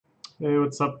Hey,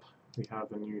 what's up? We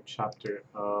have a new chapter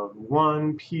of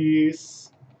One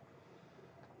Piece.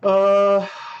 Uh,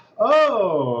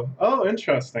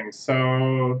 interesting.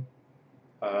 So,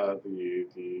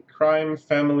 the crime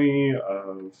family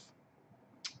of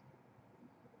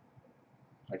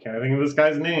I can't think of this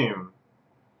guy's name.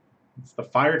 It's the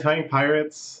Fire Tank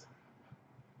Pirates.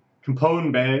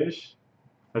 Capone Beige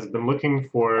has been looking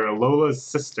for Lola's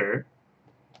sister.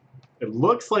 It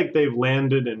looks like they've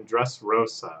landed in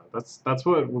Dressrosa. That's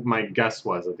what my guess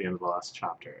was at the end of the last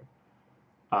chapter.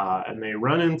 And they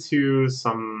run into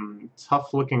some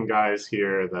tough-looking guys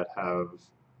here that have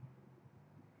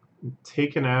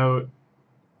taken out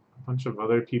a bunch of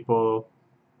other people,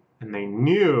 and they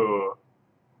knew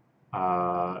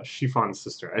Chiffon's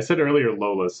sister. I said earlier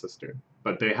Lola's sister,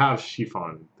 but they have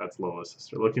Chiffon. That's Lola's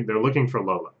sister. They're looking for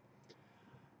Lola.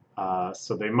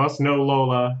 So they must know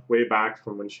Lola way back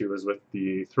from when she was with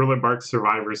the Thriller Bark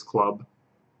Survivors Club.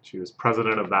 She was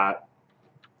president of that.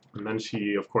 And then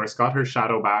she, of course, got her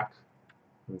shadow back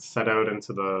and set out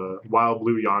into the wild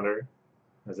blue yonder,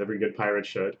 as every good pirate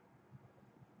should.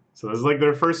 So this is like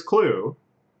their first clue.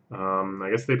 I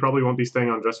guess they probably won't be staying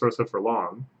on Dressrosa for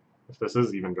long, if this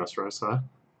is even Dressrosa.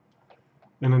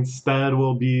 And instead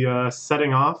we'll be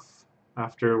setting off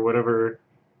after whatever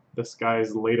this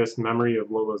guy's latest memory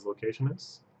of Lola's location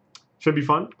is. Should be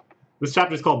fun. This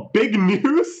chapter is called Big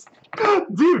News?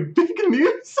 Dude, big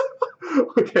news?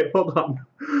 Okay, hold on.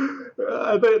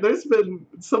 There's been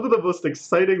some of the most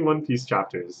exciting One Piece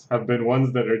chapters have been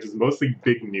ones that are just mostly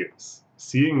big news.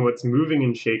 Seeing what's moving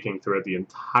and shaking throughout the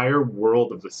entire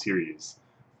world of the series,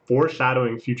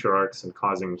 foreshadowing future arcs and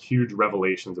causing huge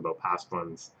revelations about past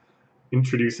ones,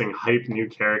 introducing hype new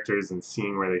characters and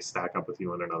seeing where they stack up with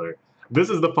one another. This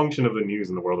is the function of the news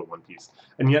in the world of One Piece.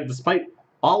 And yet, despite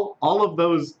all of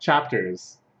those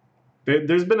chapters,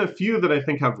 there's been a few that I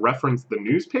think have referenced the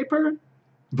newspaper,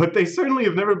 but they certainly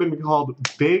have never been called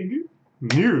big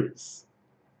news.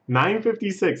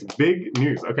 956, big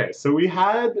news. Okay, so we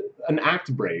had an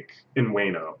act break in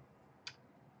Wano,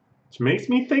 which makes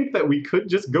me think that we could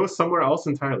just go somewhere else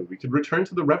entirely. We could return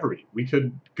to the Reverie. We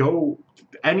could go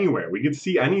anywhere. We could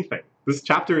see anything. This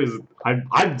chapter is...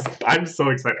 I'm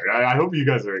so excited. I hope you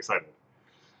guys are excited.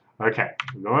 Okay,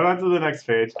 going on to the next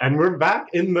page, and we're back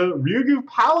in the Ryugu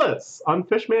Palace on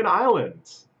Fishman Island.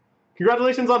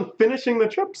 Congratulations on finishing the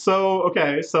trip.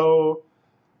 So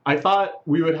I thought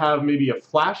we would have maybe a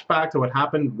flashback to what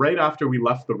happened right after we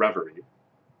left the Reverie.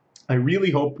 I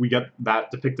really hope we get that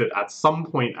depicted at some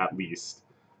point at least.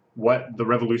 What the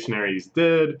revolutionaries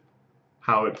did,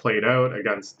 how it played out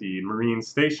against the Marine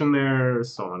station there,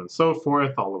 so on and so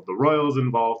forth, all of the royals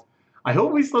involved. I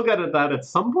hope we still get at that at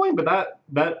some point, but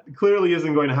that clearly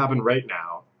isn't going to happen right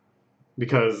now,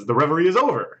 because the Reverie is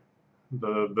over.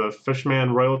 The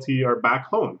Fishman royalty are back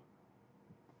home.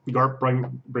 Garp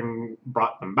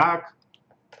brought them back.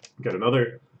 Get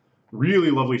another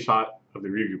really lovely shot of the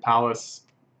Ryugu Palace.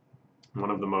 One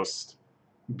of the most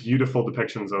beautiful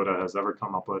depictions Oda has ever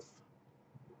come up with.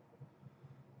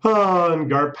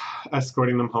 And Garp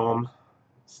escorting them home.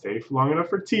 Stay long enough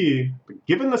for tea, but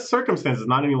given the circumstances,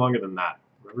 not any longer than that.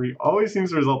 Reverie always seems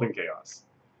to result in chaos.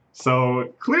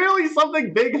 So clearly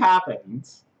something big happened,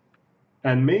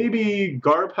 and maybe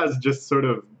Garp has just sort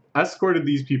of escorted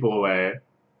these people away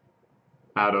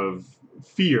out of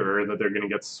fear that they're going to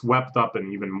get swept up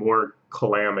in even more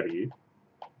calamity.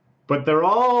 But they're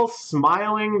all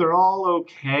smiling, they're all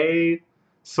okay.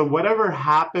 So whatever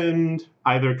happened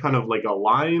either kind of like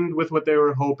aligned with what they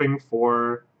were hoping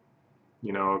for,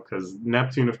 you know, because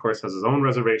Neptune, of course, has his own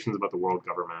reservations about the world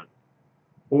government,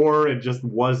 or it just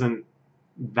wasn't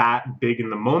that big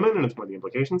in the moment, and it's more the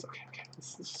implications. Okay,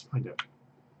 let's just find out.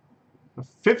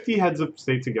 50 heads of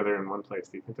state together in one place.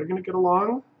 Do you think they're going to get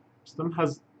along? Each of them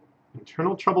has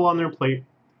internal trouble on their plate.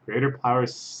 Greater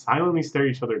powers silently stare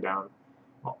each other down,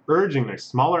 while urging their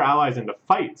smaller allies into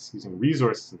fights, using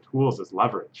resources and tools as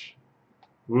leverage.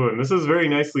 Ooh, and this is very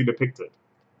nicely depicted,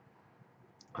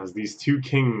 as these two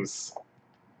kings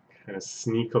kind of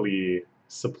sneakily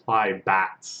supply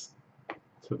bats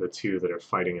to the two that are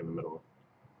fighting in the middle.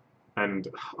 And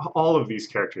all of these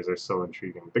characters are so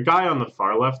intriguing. The guy on the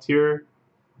far left here,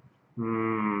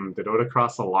 did Oda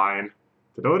cross a line?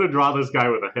 Did Oda draw this guy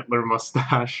with a Hitler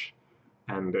mustache?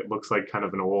 And it looks like kind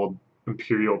of an old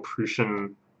Imperial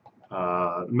Prussian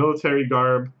military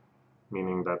garb,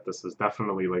 meaning that this is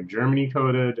definitely like Germany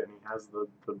coded, and he has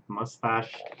the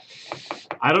mustache.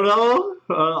 I don't know.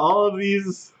 All of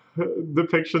these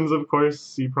depictions, of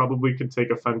course, you probably could take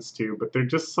offense to, but they're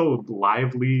just so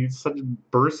lively, such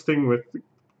bursting with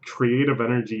creative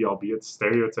energy, albeit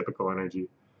stereotypical energy.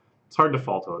 It's hard to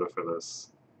fault Oda for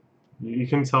this. You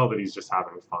can tell that he's just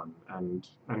having fun,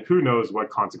 and who knows what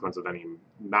consequence of any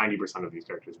 90% of these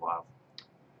characters will have.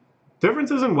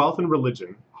 Differences in wealth and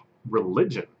religion.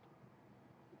 Religion?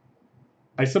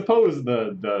 I suppose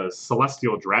the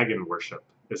celestial dragon worship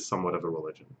is somewhat of a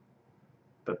religion.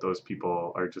 That those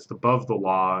people are just above the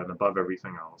law and above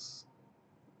everything else.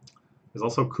 There's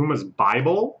also Kuma's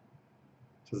Bible,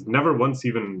 which has never once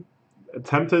even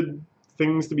attempted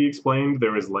things to be explained.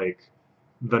 There was like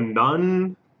the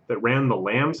nun that ran the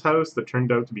Lamb's house that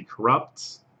turned out to be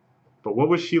corrupt. But what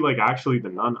was she like actually the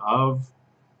nun of?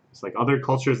 It's like other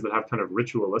cultures that have kind of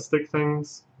ritualistic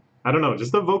things. I don't know,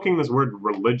 just evoking this word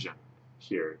religion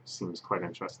here seems quite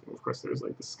interesting. Of course, there's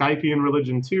like the Skypian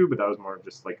religion too, but that was more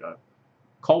just like a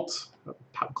cult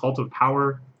of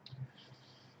power.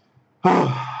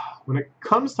 When it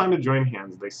comes time to join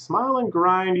hands, they smile and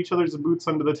grind each other's boots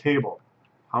under the table.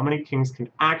 How many kings can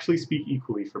actually speak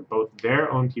equally for both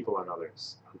their own people and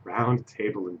others? A round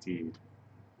table indeed.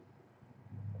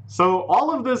 So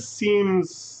all of this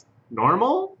seems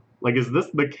normal? Like, is this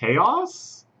the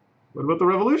chaos? What about the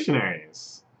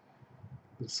revolutionaries?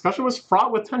 The discussion was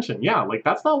fraught with tension. Yeah, like,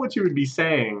 that's not what you would be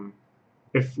saying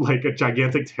if, like, a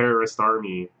gigantic terrorist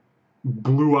army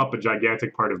blew up a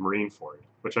gigantic part of Marineford,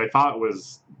 which I thought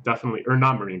was definitely, or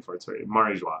not Marineford, sorry,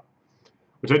 Marijois,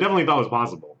 which I definitely thought was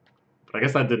possible. But I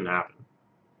guess that didn't happen.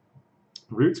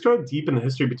 Roots grow deep in the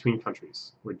history between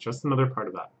countries. We're just another part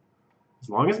of that. As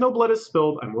long as no blood is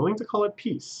spilled, I'm willing to call it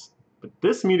peace. But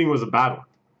this meeting was a bad one.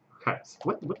 Okay,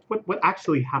 so what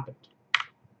actually happened?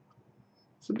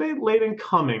 It's a bit late in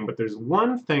coming, but there's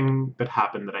one thing that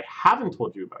happened that I haven't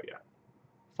told you about yet.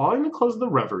 Following the close of the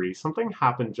reverie, something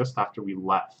happened just after we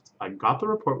left. I got the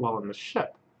report while on the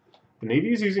ship. The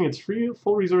Navy is using its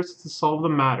full resources to solve the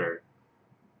matter.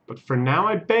 But for now,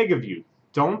 I beg of you,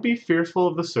 don't be fearful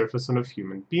of the surface and of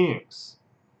human beings.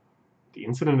 The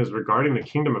incident is regarding the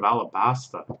kingdom of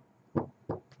Alabasta.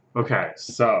 Okay,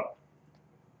 so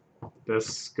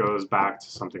this goes back to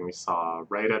something we saw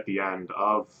right at the end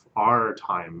of our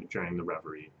time during the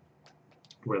reverie,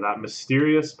 where that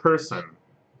mysterious person,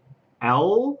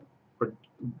 L or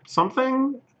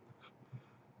something?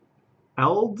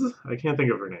 Eld? I can't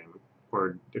think of her name,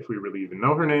 or if we really even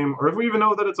know her name, or if we even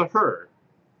know that it's a her.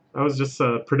 That was just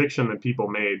a prediction that people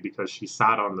made because she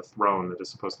sat on the throne that is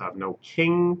supposed to have no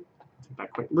king. Take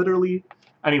that quite literally.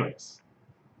 Anyways,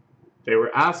 they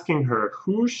were asking her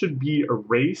who should be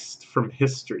erased from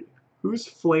history. Whose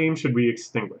flame should we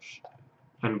extinguish?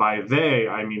 And by they,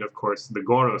 I mean, of course, the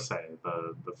Gorosei,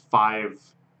 the 5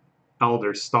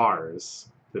 elder stars,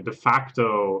 the de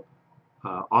facto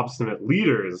obstinate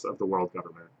leaders of the world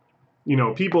government. You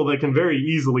know, people that can very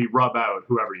easily rub out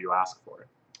whoever you ask for it.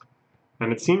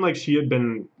 And it seemed like she had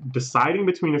been deciding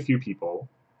between a few people.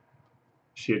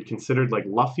 She had considered, like,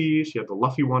 Luffy. She had the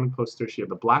Luffy wanted poster. She had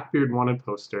the Blackbeard wanted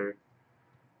poster.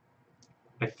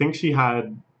 I think she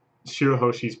had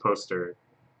Shirahoshi's poster.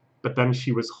 But then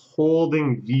she was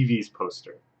holding Vivi's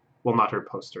poster. Well, not her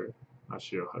poster. Not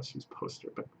Shirahoshi's poster,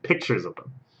 but pictures of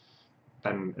them.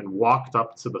 And walked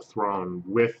up to the throne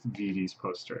with Vivi's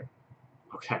poster.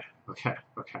 Okay.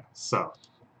 So,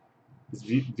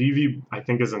 Vivi, I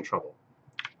think, is in trouble.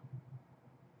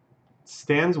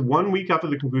 Stands 1 week after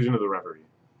the conclusion of the reverie.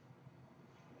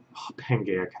 Oh,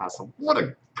 Pangaea Castle. What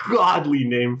a godly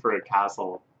name for a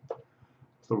castle.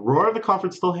 The roar of the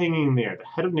conference still hanging in the air. The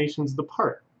head of nations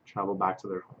depart, travel back to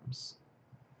their homes.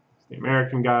 The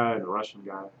American guy and the Russian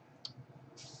guy.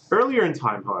 Earlier in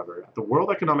time, however, at the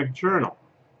World Economic Journal,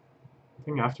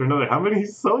 thing after another.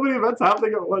 So many events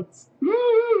happening at once.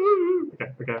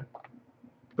 Okay.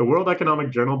 The World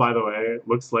Economic Journal, by the way,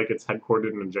 looks like it's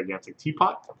headquartered in a gigantic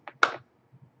teapot.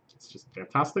 It's just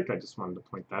fantastic. I just wanted to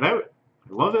point that out.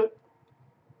 I love it.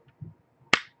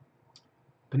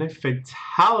 Been a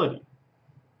fatality.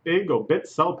 Big obit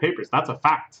sell papers. That's a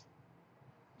fact.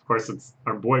 Of course, it's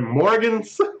our boy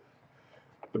Morgans,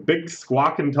 the big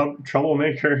squawking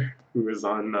troublemaker who is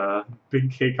on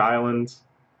Big Cake Island.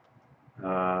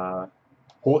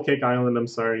 Whole Cake Island, I'm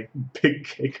sorry. Big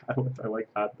Cake Island. I like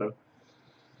that, though.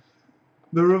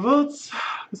 The results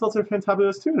are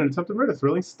fantabulous, too. An attempted murder.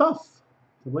 Thrilling stuff.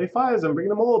 Delay 5s and bring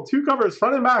them all. 2 covers,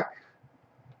 front and back.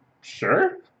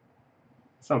 Sure.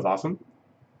 Sounds awesome.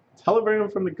 Telegram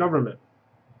from the government.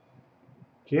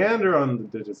 Gander on the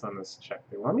digits on this check.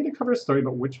 They want me to cover a story,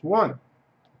 but which one?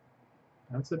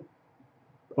 That's it.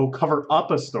 Oh, cover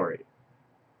up a story.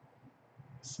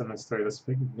 7 story this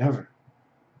big? Never.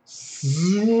 So,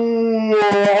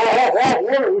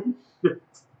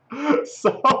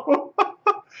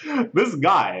 this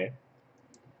guy,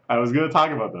 I was going to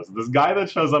talk about this. This guy that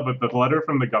shows up with the letter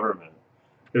from the government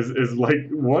is like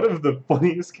one of the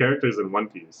funniest characters in One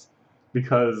Piece,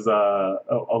 because a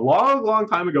long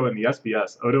time ago in the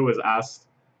SBS, Oda was asked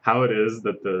how it is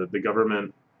that the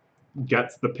government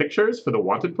gets the pictures for the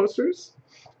wanted posters.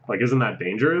 Like, isn't that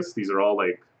dangerous? These are all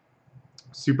like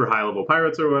super high level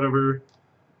pirates or whatever.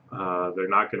 They're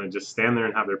not going to just stand there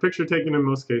and have their picture taken in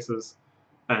most cases.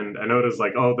 And Oda's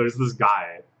like, oh, there's this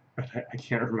guy. I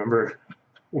can't remember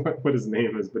what his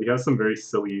name is, but he has some very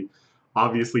silly,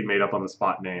 obviously made up on the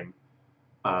spot name.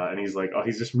 And he's like, oh,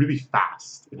 he's just really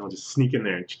fast, and he'll just sneak in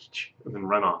there and then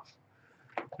run off.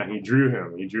 And he drew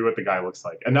him. He drew what the guy looks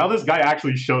like. And now this guy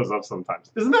actually shows up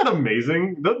sometimes. Isn't that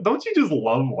amazing? Don't you just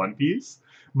love One Piece?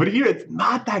 But here, it's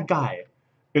not that guy.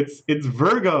 It's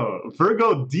Virgo.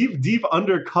 Virgo deep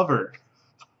undercover.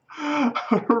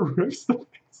 Rips the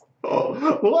face. Oh.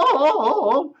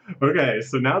 Whoa. Okay,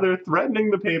 so now they're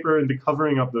threatening the paper into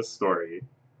covering up this story.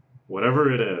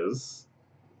 Whatever it is.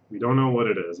 We don't know what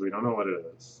it is. We don't know what it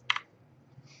is.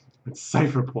 It's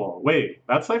Cypherpole. Wait,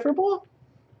 that's Cypherpole?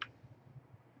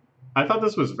 I thought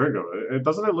this was Virgo.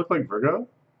 Doesn't it look like Virgo?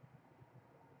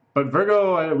 But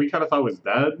Virgo, we kind of thought was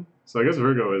dead. So I guess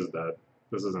Virgo is dead.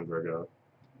 This isn't Virgo.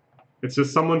 It's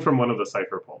just someone from one of the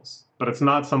Cypherpoles. But it's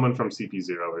not someone from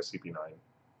CP0 or CP9,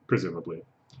 presumably.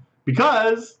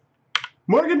 Because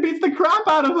Morgan beats the crap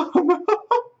out of him!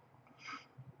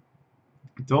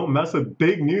 Don't mess with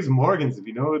big news Morgans if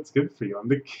you know what's good for you. I'm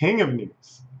the king of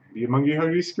news. Be among you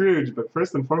hungry Scrooge, but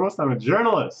first and foremost, I'm a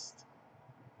journalist.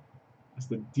 As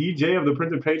the DJ of the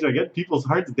printed page, I get people's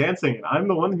hearts dancing, and I'm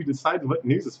the one who decides what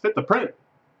news is fit to print.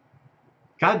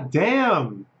 God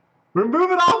damn! We're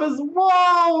moving off his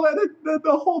wall, and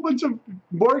a whole bunch of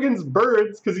Morgan's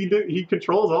birds, because he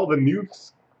controls all the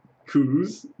news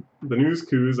coups. The news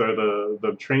coups are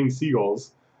the trained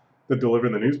seagulls that deliver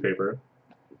the newspaper.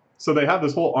 So they have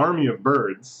this whole army of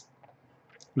birds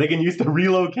they can use to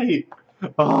relocate.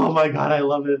 Oh my god, I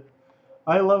love it.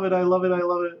 I love it, I love it, I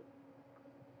love it.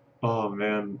 Oh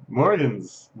man,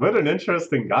 Morgans, what an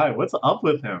interesting guy. What's up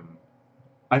with him?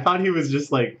 I thought he was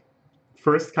just like,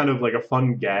 first kind of like a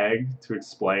fun gag to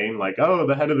explain, like, oh,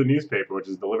 the head of the newspaper, which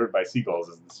is delivered by seagulls,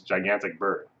 is this gigantic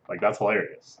bird. Like, that's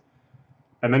hilarious.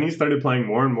 And then he started playing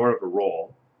more and more of a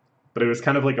role, but it was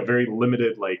kind of like a very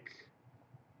limited, like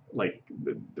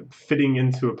the fitting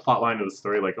into a plot line of the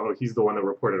story, like, oh, he's the one that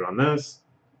reported on this,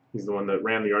 he's the one that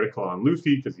ran the article on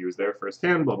Luffy because he was there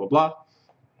firsthand, blah, blah, blah.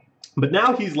 But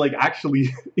now he's like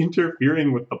actually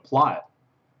interfering with the plot,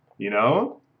 you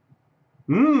know?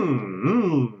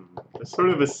 A sort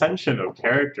of ascension of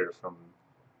character from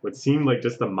what seemed like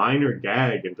just a minor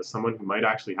gag into someone who might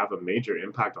actually have a major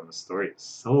impact on the story. It's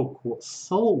so cool,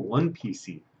 so One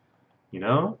Piecey, you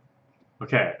know?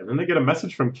 Okay, and then they get a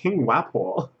message from King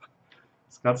Waphol.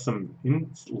 It's got some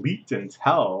leaked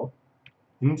intel,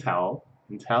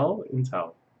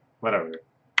 whatever.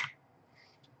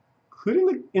 Including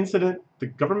the incident, the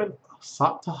government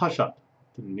sought to hush up.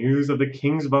 The news of the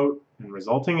king's vote and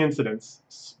resulting incidents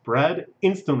spread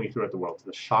instantly throughout the world to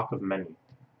the shock of many.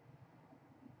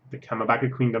 The Kamabaka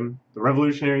Queendom, the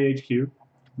revolutionary HQ,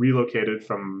 relocated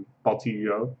from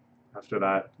Baltigo after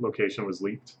that location was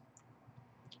leaked.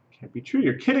 Can't be true,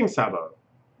 you're kidding, Sabo.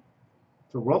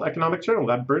 The World Economic Journal,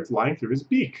 that bird's lying through his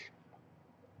beak.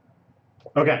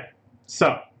 Okay,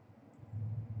 so,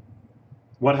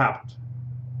 what happened?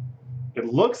 It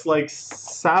looks like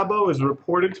Sabo is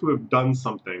reported to have done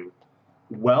something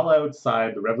well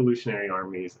outside the Revolutionary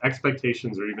Army's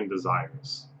expectations or even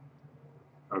desires.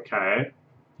 Okay?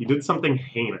 He did something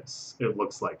heinous, it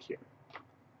looks like here.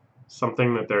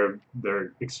 Something that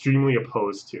they're extremely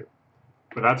opposed to.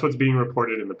 But that's what's being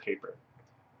reported in the paper.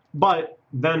 But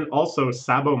then also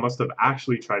Sabo must have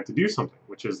actually tried to do something,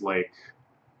 which is like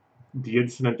the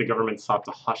incident the government sought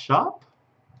to hush up?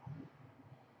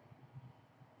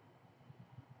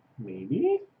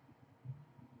 Maybe?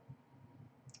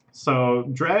 So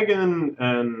Dragon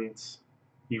and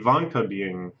Ivanka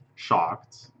being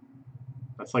shocked,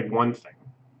 that's like one thing,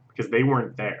 because they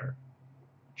weren't there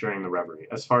during the reverie,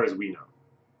 as far as we know.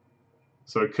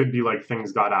 So it could be like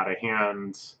things got out of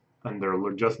hand and they're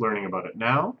just learning about it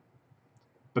now.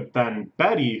 But then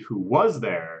Betty, who was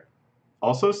there,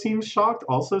 also seems shocked,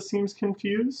 also seems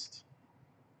confused.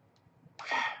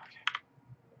 Okay.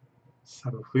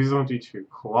 So please don't do too.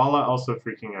 Koala also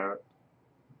freaking out.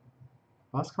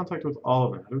 Lost contact with all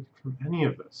of them. How do we confirm any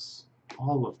of this?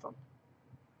 All of them.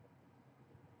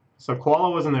 So Koala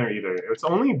wasn't there either. It's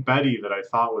only Betty that I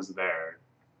thought was there.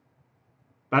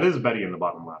 That is Betty in the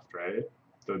bottom left, right?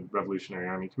 The Revolutionary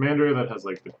Army commander that has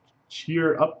like the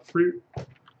cheer up fruit.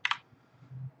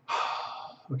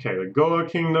 Okay, the Goa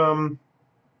Kingdom.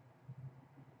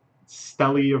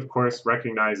 Stelly, of course,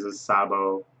 recognizes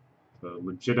Sabo, the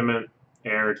legitimate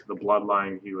heir to the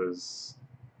bloodline. He was...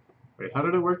 Wait, how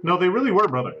did it work? No, they really were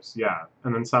brothers, yeah.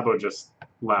 And then Sabo just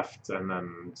left, and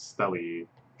then Stelly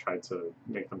tried to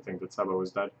make them think that Sabo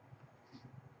was dead.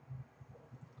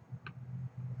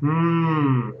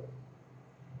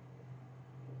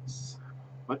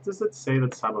 What does it say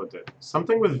that Sabo did?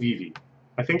 Something with Vivi.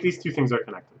 I think these two things are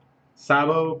connected.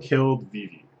 Sabo killed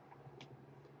Vivi.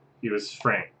 He was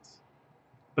framed.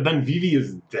 But then Vivi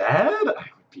is dead? I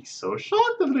would be so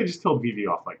shocked if they just killed Vivi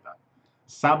off like that.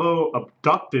 Sabo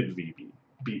abducted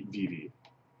Vivi.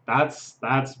 That's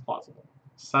plausible.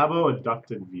 Sabo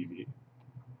abducted Vivi.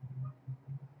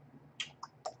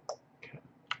 Okay.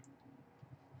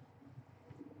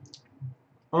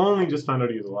 Only just found out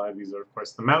he was alive. These are, of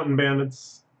course, the mountain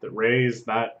bandits that raised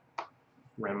that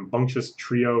rambunctious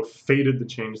trio, fated to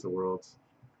change the world.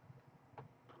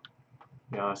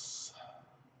 Yes.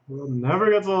 The world never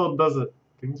gets old, does it?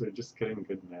 Things are just getting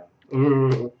good now.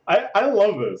 Ooh. I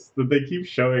love this, that they keep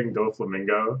showing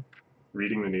Doflamingo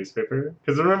reading the newspaper.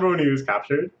 Because remember when he was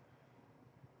captured?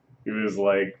 He was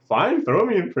like, fine, throw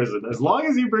me in prison, as long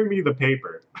as you bring me the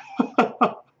paper.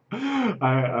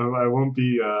 I won't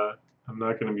be, I'm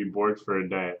not going to be bored for a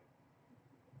day.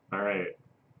 Alright.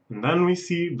 And then we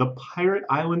see the pirate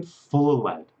island full of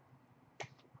lead.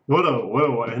 What,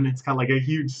 and it's got like a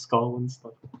huge skull and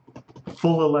stuff.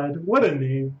 Full of lead. What a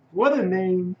name. What a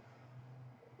name.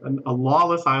 A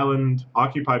lawless island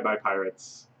occupied by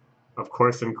pirates. Of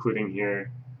course, including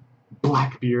here,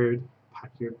 Blackbeard.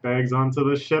 Pack your bags onto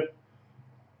the ship.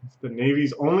 If the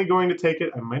Navy's only going to take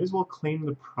it, I might as well claim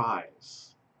the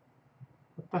prize.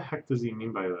 What the heck does he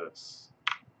mean by this?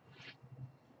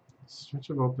 Stretch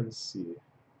of open sea.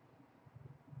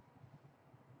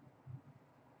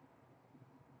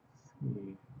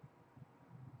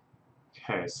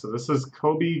 Okay, so this is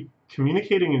Koby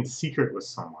communicating in secret with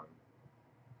someone.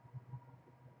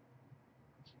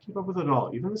 Keep up with it all.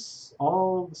 Even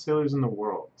all the sailors in the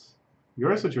world.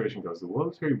 Your situation goes, the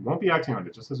military won't be acting on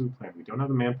it just as we planned. We don't have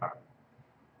the manpower.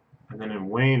 And then in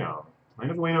Wano. The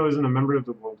land of Wano isn't a member of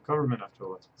the world government after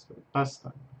all. It's for the best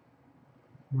then.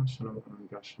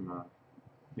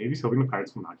 Navy's hoping the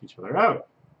pirates will knock each other out.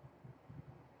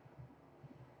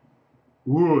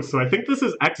 Ooh, so I think this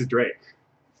is ex-Drake.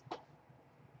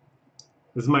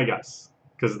 This is my guess.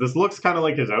 Because this looks kind of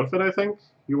like his outfit, I think.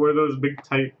 He wore those big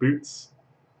tight boots.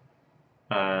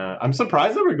 I'm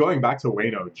surprised that we're going back to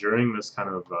Wano during this kind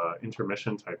of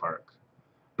intermission type arc.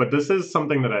 But this is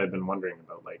something that I had been wondering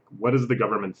about. Like, what does the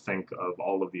government think of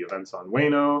all of the events on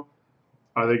Wano?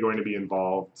 Are they going to be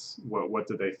involved? What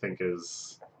do they think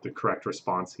is the correct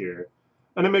response here?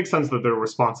 And it makes sense that their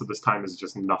response at this time is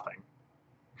just nothing.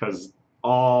 Because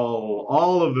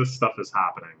all of this stuff is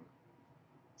happening.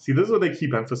 See, this is what they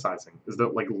keep emphasizing, is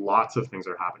that, like, lots of things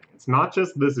are happening. It's not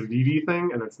just this Vivi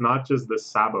thing, and it's not just this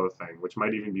Sabo thing, which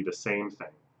might even be the same thing.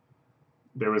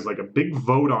 There was, like, a big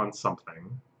vote on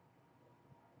something.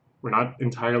 We're not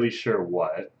entirely sure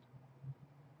what,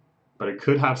 but it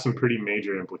could have some pretty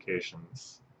major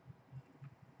implications.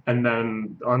 And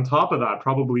then, on top of that,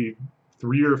 probably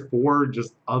 3 or 4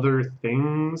 just other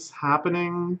things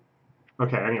happening.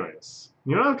 Okay, anyways.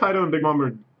 You know how Kaido and Big Mom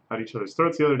were at each other's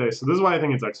throats the other day, so this is why I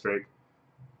think it's X-Drake.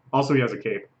 Also, he has a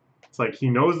cape. It's like, he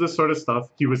knows this sort of stuff.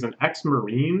 He was an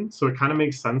ex-Marine, so it kind of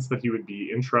makes sense that he would be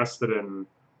interested in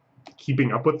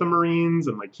keeping up with the Marines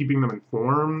and, like, keeping them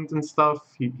informed and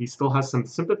stuff. He still has some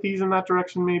sympathies in that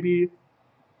direction, maybe.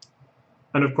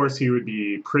 And, of course, he would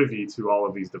be privy to all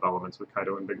of these developments with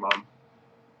Kaido and Big Mom.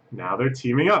 Now they're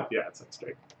teaming up. Yeah, it's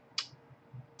X-Drake.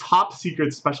 Top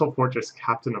secret special fortress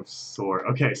captain of Sword.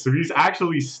 Okay, so he's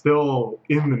actually still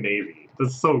in the Navy.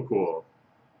 That's so cool.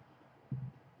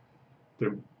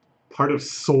 They're part of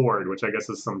Sword, which I guess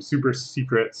is some super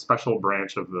secret special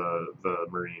branch of the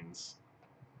Marines.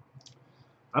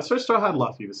 That's for Straw Hat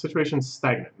Luffy. The situation's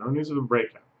stagnant. No news of a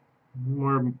breakout.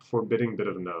 More forbidding bit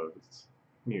of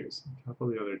news. A couple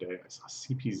the other day, I saw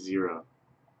CP0.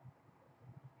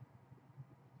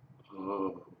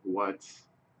 Oh, what?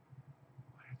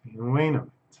 Wait, no, I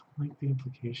don't like the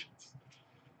implications.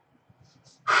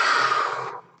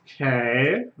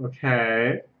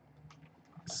 Okay.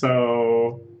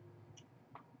 So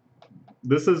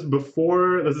this is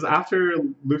after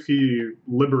Luffy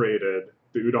liberated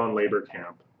the Udon labor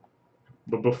camp,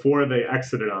 but before they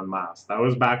exited en masse. That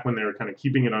was back when they were kind of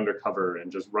keeping it undercover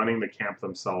and just running the camp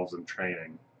themselves and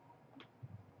training.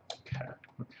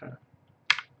 Okay.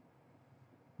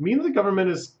 Means the government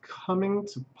is coming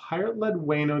to pirate-led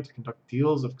Wano to conduct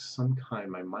deals of some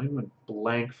kind. My mind went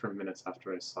blank for minutes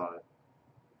after I saw it.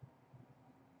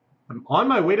 I'm on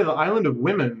my way to the Island of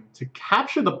Women to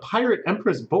capture the pirate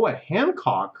Empress Boa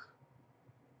Hancock.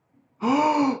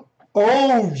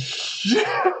 Oh, shit!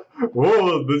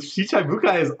 Whoa, the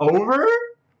Shichibukai is over?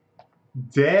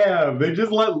 Damn, they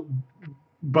just let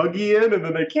Buggy in and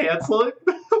then they cancel it?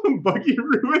 Buggy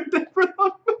ruined it for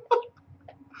them.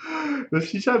 The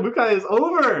Shichibukai is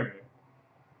over!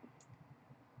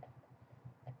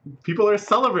 People are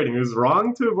celebrating. It was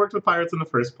wrong to have worked with pirates in the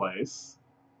first place.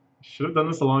 Should have done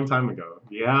this a long time ago.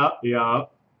 Yeah. The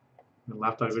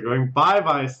left eyes are going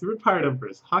bye-bye. Stupid pirate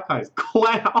empress. Hawkeye's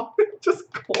clown.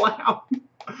 Just clown.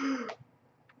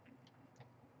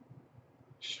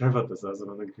 Sure about this. That was one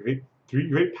of the three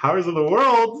great powers of the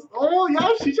world. Oh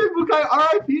yeah, Shichibukai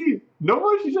R.I.P. No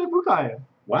more Shichibukai.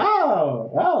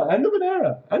 Wow. End of an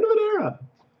era.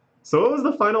 So what was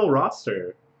the final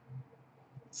roster?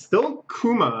 Still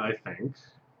Kuma, I think,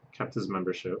 kept his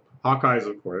membership. Hawkeyes,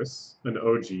 of course, an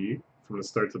OG from the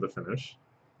start to the finish.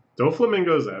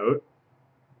 Doflamingo's out.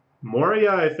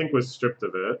 Moria, I think, was stripped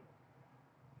of it.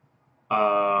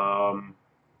 The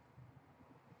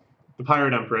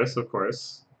Pirate Empress, of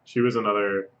course. She was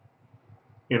another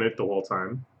in it the whole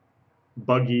time.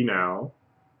 Buggy now.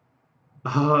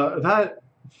 That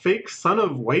fake son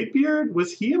of Whitebeard,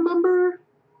 was he a member?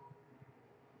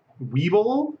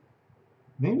 Weeble?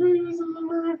 Maybe he was a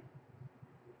member?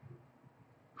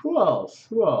 Who else?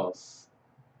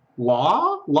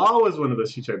 Law? Law was one of the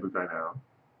Shichibukai now.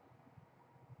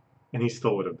 And he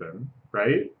still would have been,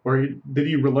 right? Or did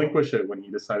he relinquish it when he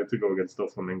decided to go against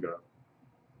Doflamingo?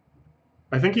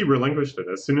 I think he relinquished it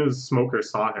as soon as Smoker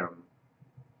saw him.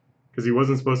 Because he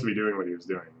wasn't supposed to be doing what he was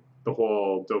doing. The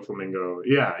whole Doflamingo...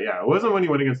 Yeah. It wasn't when he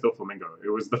went against Doflamingo. It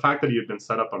was the fact that he had been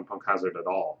set up on Punk Hazard at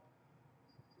all.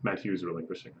 Meant he was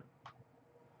relinquishing it.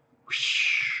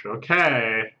 Whoosh,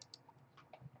 okay.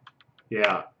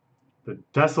 Yeah. The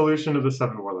dissolution of the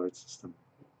Seven Warlord system.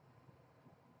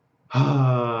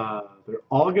 They're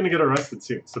all going to get arrested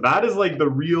soon. So that is like the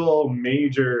real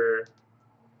major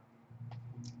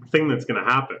thing that's going to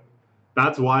happen.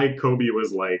 That's why Kobe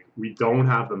was like, we don't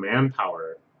have the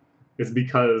manpower. It's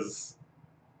because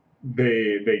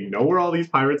they know where all these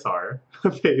pirates are.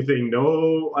 they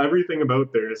know everything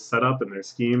about their setup and their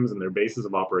schemes and their bases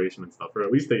of operation and stuff, or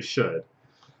at least they should.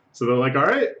 So they're like, all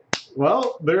right,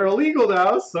 well, they're illegal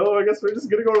now, so I guess we're just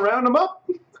going to go round them up.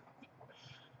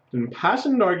 An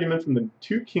impassioned argument from the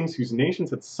two kings whose nations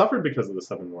had suffered because of the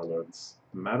Seven Warlords.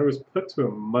 The matter was put to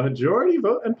a majority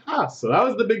vote and passed. So that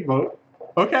was the big vote.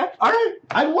 Okay, all right.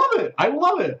 I love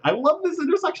it. I love this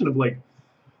intersection of like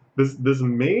this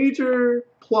major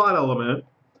plot element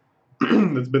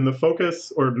that's been the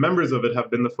focus, or members of it have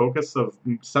been the focus of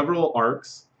several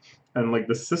arcs, and like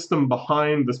the system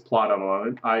behind this plot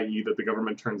element, i.e. that the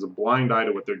government turns a blind eye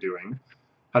to what they're doing,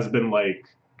 has been like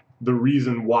the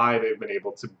reason why they've been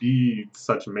able to be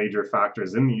such major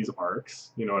factors in these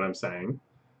arcs, you know what I'm saying?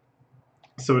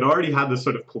 So it already had this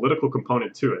sort of political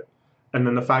component to it. And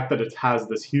then the fact that it has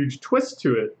this huge twist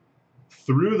to it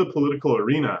through the political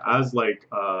arena as like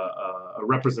a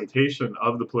representation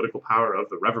of the political power of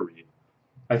the Reverie,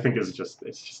 I think it's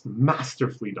just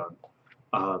masterfully done.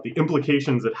 The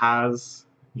implications it has,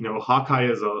 you know,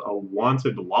 Hawkeye is a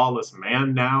wanted lawless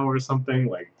man now or something,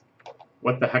 like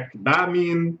what the heck could that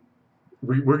mean?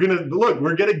 We're gonna look.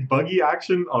 We're getting Buggy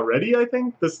action already. I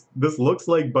think this looks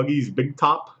like Buggy's big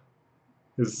top,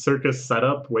 his circus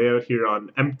setup way out here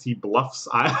on Empty Bluffs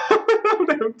Island.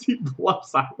 Empty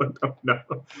Bluffs Island. Oh no,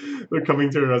 they're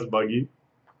coming to arrest Buggy.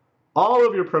 All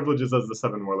of your privileges as the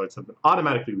Seven Warlords have been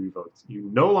automatically revoked. You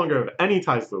no longer have any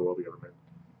ties to the world government.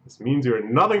 This means you are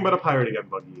nothing but a pirate again,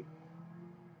 Buggy.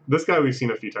 This guy we've seen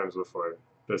a few times before.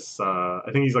 This I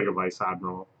think he's like a vice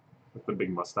admiral with the big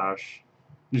mustache.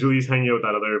 Usually he's hanging out with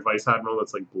that other vice admiral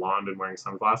that's like blonde and wearing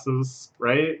sunglasses,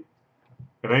 right?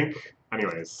 I think.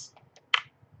 Anyways.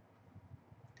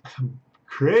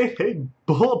 Great big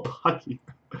bull Buggy.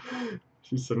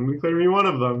 She's suddenly clearing me one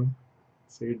of them.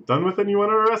 So you're done with it and you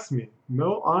want to arrest me.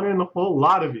 No honor in the whole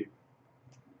lot of you.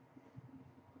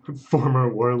 Former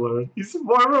warlord. He's a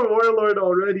former warlord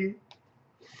already.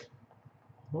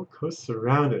 Whole coast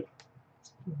surrounded.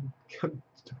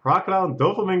 Crocodile and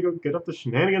Doflamingo, get up the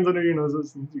shenanigans under your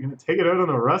noses, and you're gonna take it out on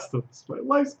the rest of us. My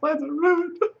life's plans are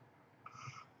ruined.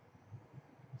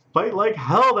 Fight like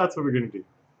hell, that's what we're gonna do.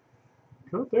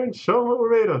 Go out there and show them what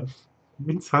we're made of.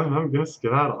 Meantime, I'm gonna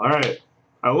skedaddle. Alright.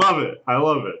 I love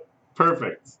it.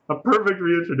 Perfect. A perfect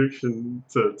reintroduction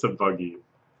to Buggy.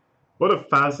 What a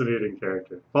fascinating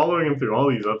character. Following him through all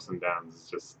these ups and downs is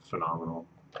just phenomenal.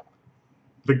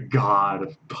 The god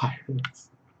of pirates.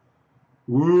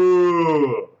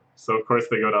 Woo! So of course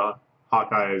they go to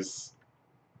Hawkeye's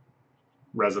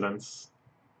residence.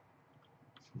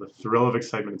 The thrill of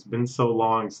excitement. It's been so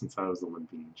long since I was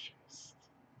Olympian chased.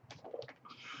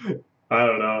 I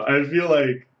don't know. I feel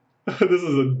like this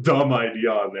is a dumb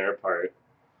idea on their part.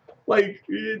 Like,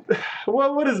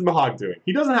 what is Mihawk doing?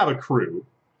 He doesn't have a crew.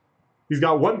 He's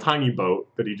got one tiny boat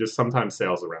that he just sometimes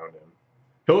sails around in.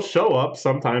 He'll show up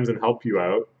sometimes and help you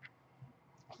out,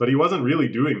 but he wasn't really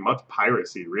doing much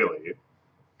piracy, really.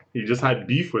 He just had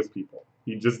beef with people.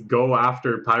 He'd just go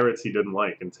after pirates he didn't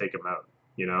like and take them out,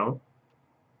 you know?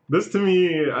 This, to me,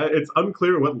 it's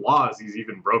unclear what laws he's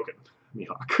even broken,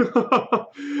 Mihawk.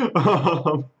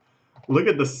 Look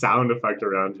at the sound effect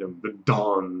around him. The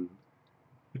dawn.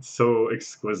 It's so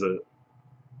exquisite.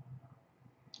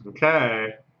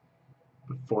 Okay.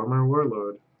 The former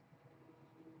warlord.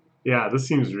 Yeah, this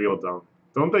seems real dumb.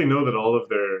 Don't they know that all of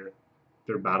their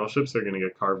battleships are going to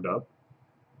get carved up?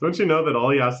 Don't you know that all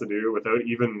he has to do without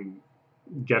even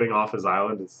getting off his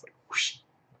island is like whoosh,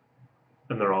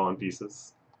 and they're all in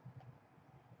pieces.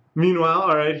 Meanwhile,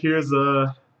 all right, here's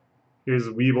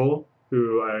Weeble,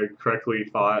 who I correctly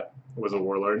thought was a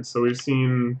warlord. So we've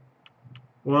seen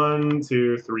 1,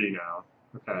 2, 3 now.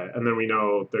 Okay, and then we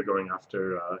know they're going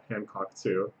after Hancock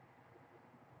too.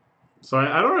 So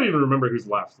I don't even remember who's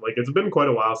left. Like, it's been quite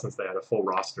a while since they had a full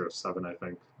roster of 7, I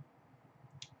think.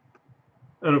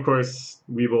 And of course,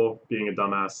 Weeble, being a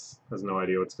dumbass, has no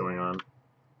idea what's going on.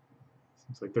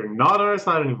 Seems like they're not on our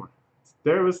side anymore. It's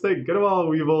their mistake. Get them all,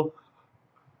 Weeble.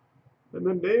 In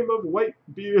the name of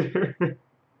Whitebeard.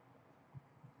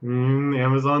 The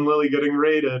Amazon Lily getting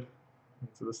raided.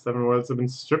 So the 7 worlds have been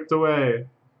stripped away.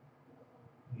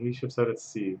 80 ships out at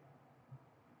sea.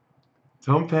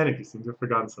 Don't panic, you seem to have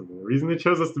forgotten something. The reason they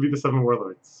chose us to be the 7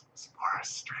 warlords was for our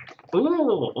strength.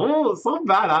 Ooh, so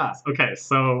badass. Okay,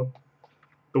 so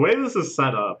the way this is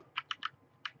set up,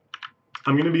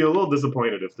 I'm going to be a little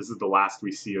disappointed if this is the last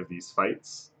we see of these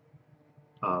fights.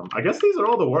 I guess these are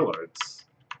all the warlords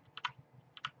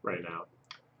right now.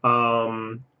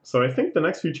 So I think the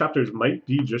next few chapters might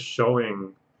be just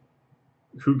showing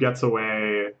who gets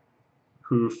away,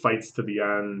 who fights to the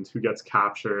end, who gets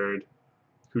captured,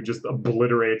 who just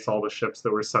obliterates all the ships that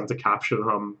were sent to capture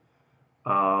them.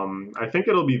 I think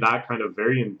it'll be that kind of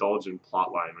very indulgent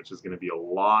plotline, which is going to be a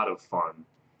lot of fun.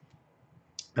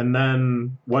 And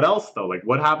then, what else, though? Like,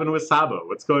 what happened with Sabo?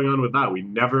 What's going on with that? We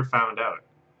never found out.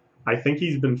 I think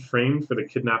he's been framed for the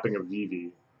kidnapping of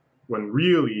Vivi, when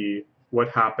really what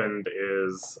happened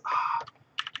is...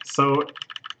 So,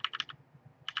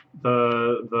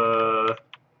 the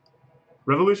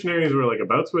revolutionaries were, like,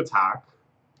 about to attack.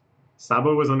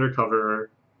 Sabo was undercover.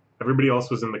 Everybody else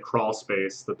was in the crawl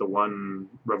space that the one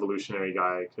revolutionary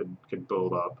guy could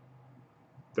build up.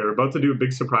 They were about to do a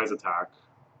big surprise attack.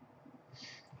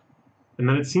 And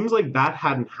then it seems like that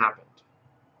hadn't happened.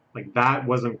 Like, that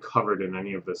wasn't covered in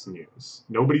any of this news.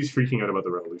 Nobody's freaking out about the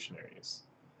revolutionaries.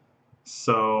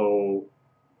 So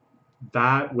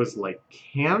that was, like,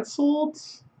 canceled.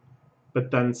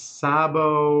 But then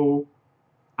Sabo,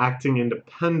 acting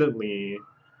independently,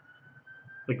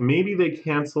 like, maybe they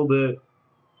canceled it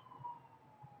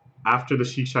after the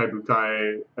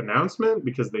Shichibukai announcement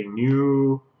because they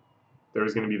knew there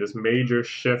was going to be this major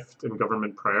shift in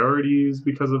government priorities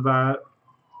because of that.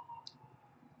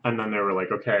 And then they were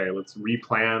like, okay, let's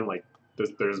replan, like,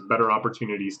 there's better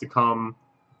opportunities to come.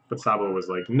 But Sabo was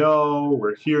like, no,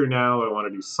 we're here now, I want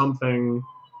to do something.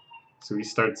 So he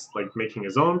starts, like, making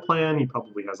his own plan. He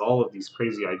probably has all of these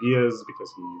crazy ideas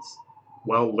because he's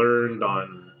well learned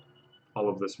on all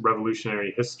of this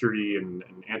revolutionary history and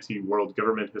anti-world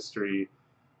government history.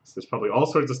 So there's probably all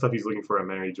sorts of stuff he's looking for at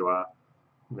Mary Joie,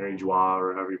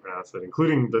 or however you pronounce it,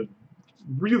 including the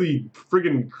really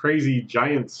friggin' crazy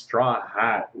giant straw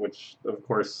hat, which, of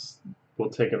course,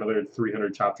 will take another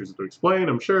 300 chapters to explain,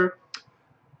 I'm sure.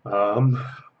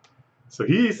 So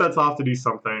he sets off to do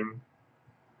something.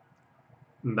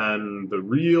 And then the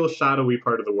real shadowy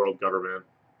part of the world government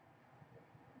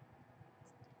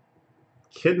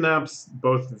kidnaps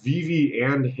both Vivi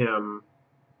and him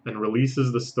and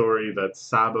releases the story that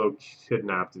Sabo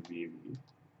kidnapped Vivi.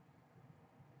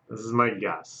 This is my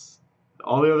guess.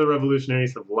 All the other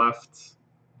revolutionaries have left.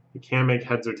 We can't make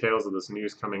heads or tails of this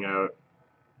news coming out.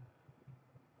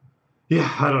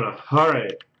 Yeah, I don't know.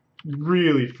 Alright.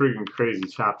 Really freaking crazy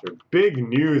chapter. Big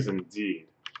news indeed.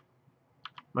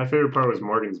 My favorite part was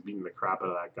Morgan's beating the crap out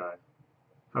of that guy.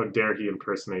 How dare he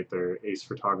impersonate their ace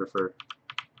photographer.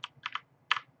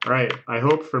 Alright, I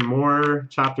hope for more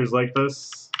chapters like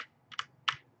this.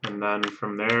 And then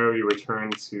from there we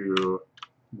return to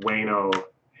Wano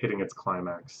hitting its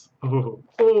climax. Oh,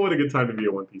 what a good time to be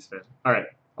a One Piece fan. Alright,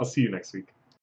 I'll see you next week.